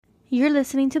You're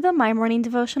listening to the My Morning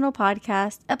Devotional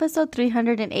Podcast, episode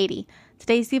 380.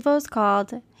 Today's Devo is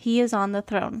called, He is on the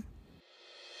Throne.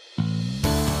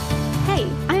 Hey,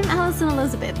 I'm Allison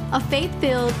Elizabeth, a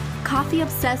faith-filled,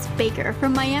 coffee-obsessed baker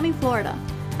from Miami, Florida.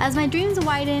 As my dreams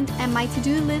widened and my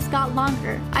to-do list got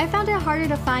longer, I found it harder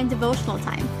to find devotional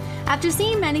time. After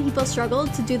seeing many people struggle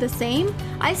to do the same,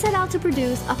 I set out to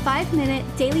produce a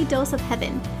 5-minute daily dose of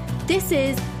heaven. This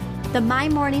is the My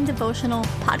Morning Devotional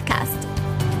Podcast.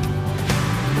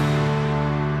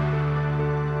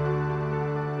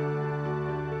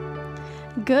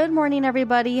 Good morning,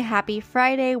 everybody. Happy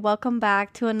Friday. Welcome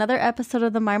back to another episode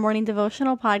of the My Morning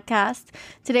Devotional Podcast.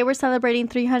 Today we're celebrating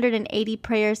 380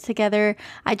 prayers together.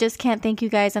 I just can't thank you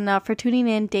guys enough for tuning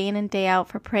in and day out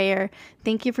for prayer.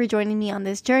 Thank you for joining me on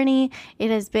this journey. It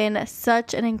has been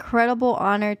such an incredible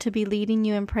honor to be leading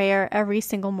you in prayer every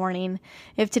single morning.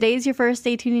 If today is your first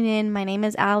day tuning in, my name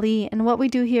is Allie, and what we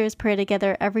do here is pray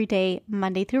together every day,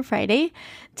 Monday through Friday.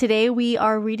 Today we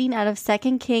are reading out of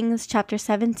 2 Kings chapter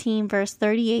 17, verse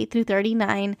 38 through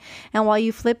 39. And while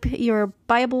you flip your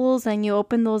Bibles and you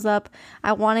open those up,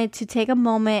 I wanted to take a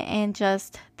moment and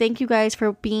just thank you guys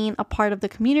for being a part of the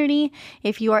community.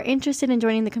 If you are interested in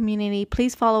joining the community,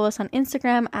 please follow us on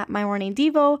Instagram at My Morning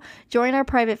Devo, join our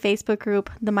private Facebook group,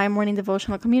 the My Morning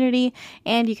Devotional Community,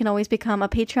 and you can always become a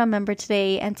Patreon member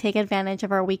today and take advantage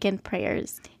of our weekend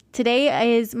prayers.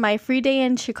 Today is my free day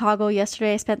in Chicago.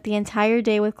 Yesterday, I spent the entire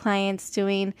day with clients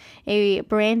doing a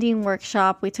branding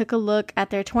workshop. We took a look at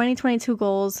their 2022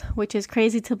 goals, which is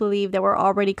crazy to believe that we're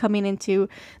already coming into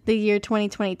the year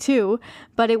 2022.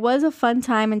 But it was a fun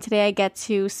time, and today I get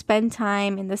to spend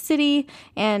time in the city,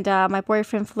 and my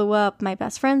boyfriend flew up, my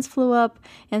best friends flew up,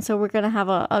 and so we're going to have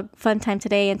a fun time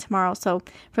today and tomorrow. So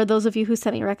for those of you who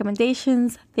sent me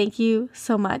recommendations, thank you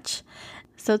so much.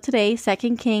 So today,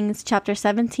 2 Kings chapter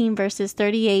 17, verses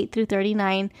 38 through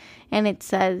 39, and it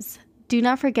says, "Do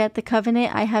not forget the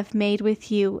covenant I have made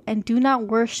with you, and do not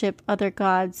worship other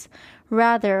gods.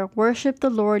 Rather, worship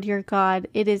the Lord your God.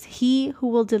 It is He who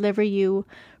will deliver you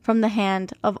from the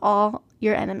hand of all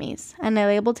your enemies." And I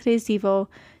labeled today's Devo,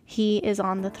 He is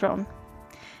on the throne.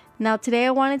 Now today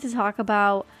I wanted to talk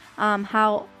about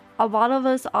how a lot of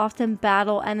us often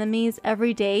battle enemies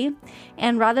every day,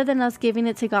 and rather than us giving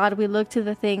it to God, we look to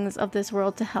the things of this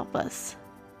world to help us.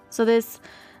 So this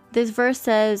verse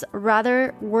says,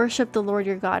 rather worship the Lord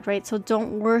your God, right? So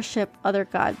don't worship other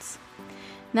gods.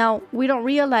 Now, we don't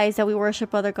realize that we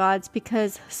worship other gods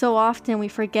because so often we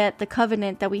forget the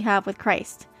covenant that we have with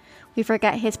Christ. We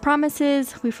forget His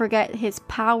promises, we forget His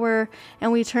power, and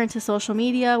we turn to social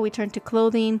media, we turn to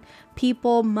clothing,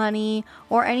 people, money,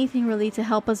 or anything really to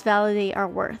help us validate our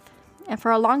worth. And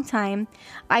for a long time,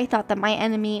 I thought that my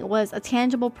enemy was a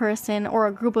tangible person or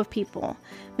a group of people.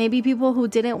 Maybe people who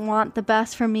didn't want the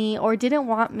best for me or didn't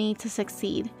want me to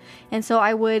succeed. And so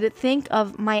I would think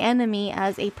of my enemy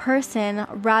as a person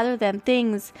rather than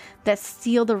things that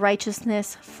steal the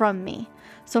righteousness from me.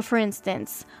 So for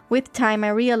instance, with time I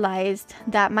realized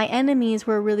that my enemies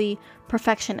were really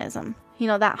perfectionism.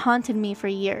 That haunted me for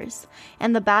years.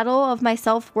 And the battle of my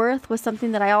self-worth was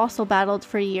something that I also battled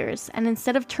for years. And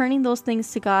instead of turning those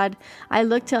things to God, I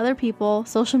looked to other people,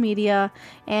 social media,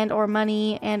 and or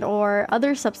money, and or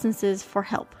other substances for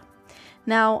help.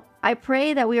 Now, I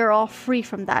pray that we are all free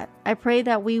from that. I pray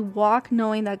that we walk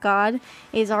knowing that God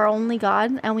is our only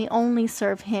God and we only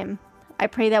serve Him. I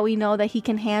pray that we know that He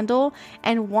can handle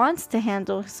and wants to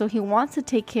handle, so He wants to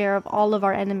take care of all of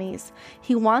our enemies.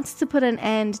 He wants to put an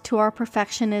end to our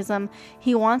perfectionism.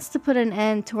 He wants to put an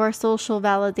end to our social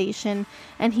validation,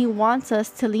 and He wants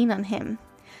us to lean on Him.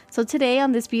 So today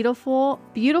on this beautiful,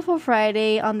 beautiful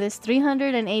Friday, on this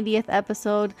 380th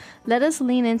episode, let us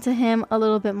lean into Him a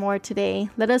little bit more today.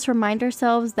 Let us remind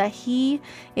ourselves that He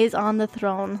is on the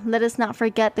throne. Let us not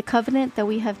forget the covenant that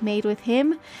we have made with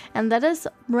Him. And let us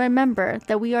remember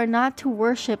that we are not to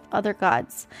worship other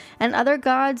gods. And other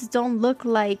gods don't look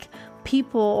like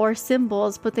people or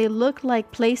symbols, but they look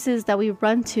like places that we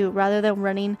run to rather than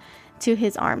running to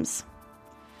His arms.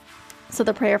 So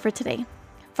the prayer for today.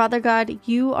 Father God,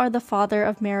 You are the Father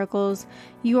of miracles.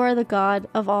 You are the God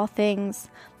of all things.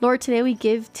 Lord, today we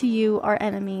give to You our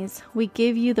enemies. We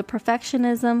give You the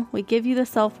perfectionism. We give You the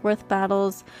self-worth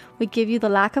battles. We give You the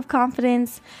lack of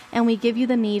confidence. And we give You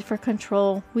the need for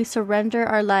control. We surrender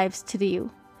our lives to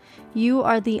You. You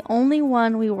are the only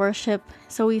one we worship,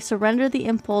 so we surrender the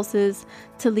impulses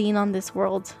to lean on this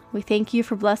world. We thank You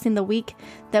for blessing the week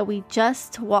that we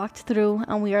just walked through,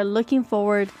 and we are looking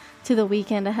forward to the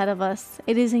weekend ahead of us.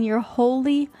 It is in Your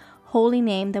holy, holy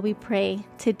name that we pray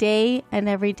today and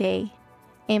every day.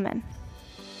 Amen.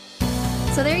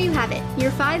 So there you have it,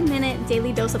 your 5-minute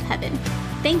daily dose of heaven.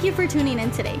 Thank you for tuning in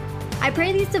today. I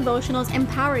pray these devotionals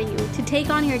empower you to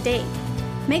take on your day.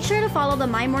 Make sure to follow the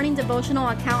My Morning Devotional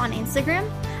account on Instagram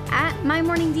at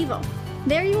MyMorningDevo.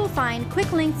 There you will find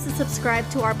quick links to subscribe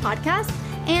to our podcast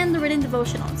and the written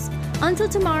devotionals. Until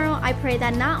tomorrow, I pray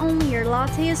that not only your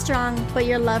latte is strong, but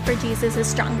your love for Jesus is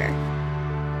stronger.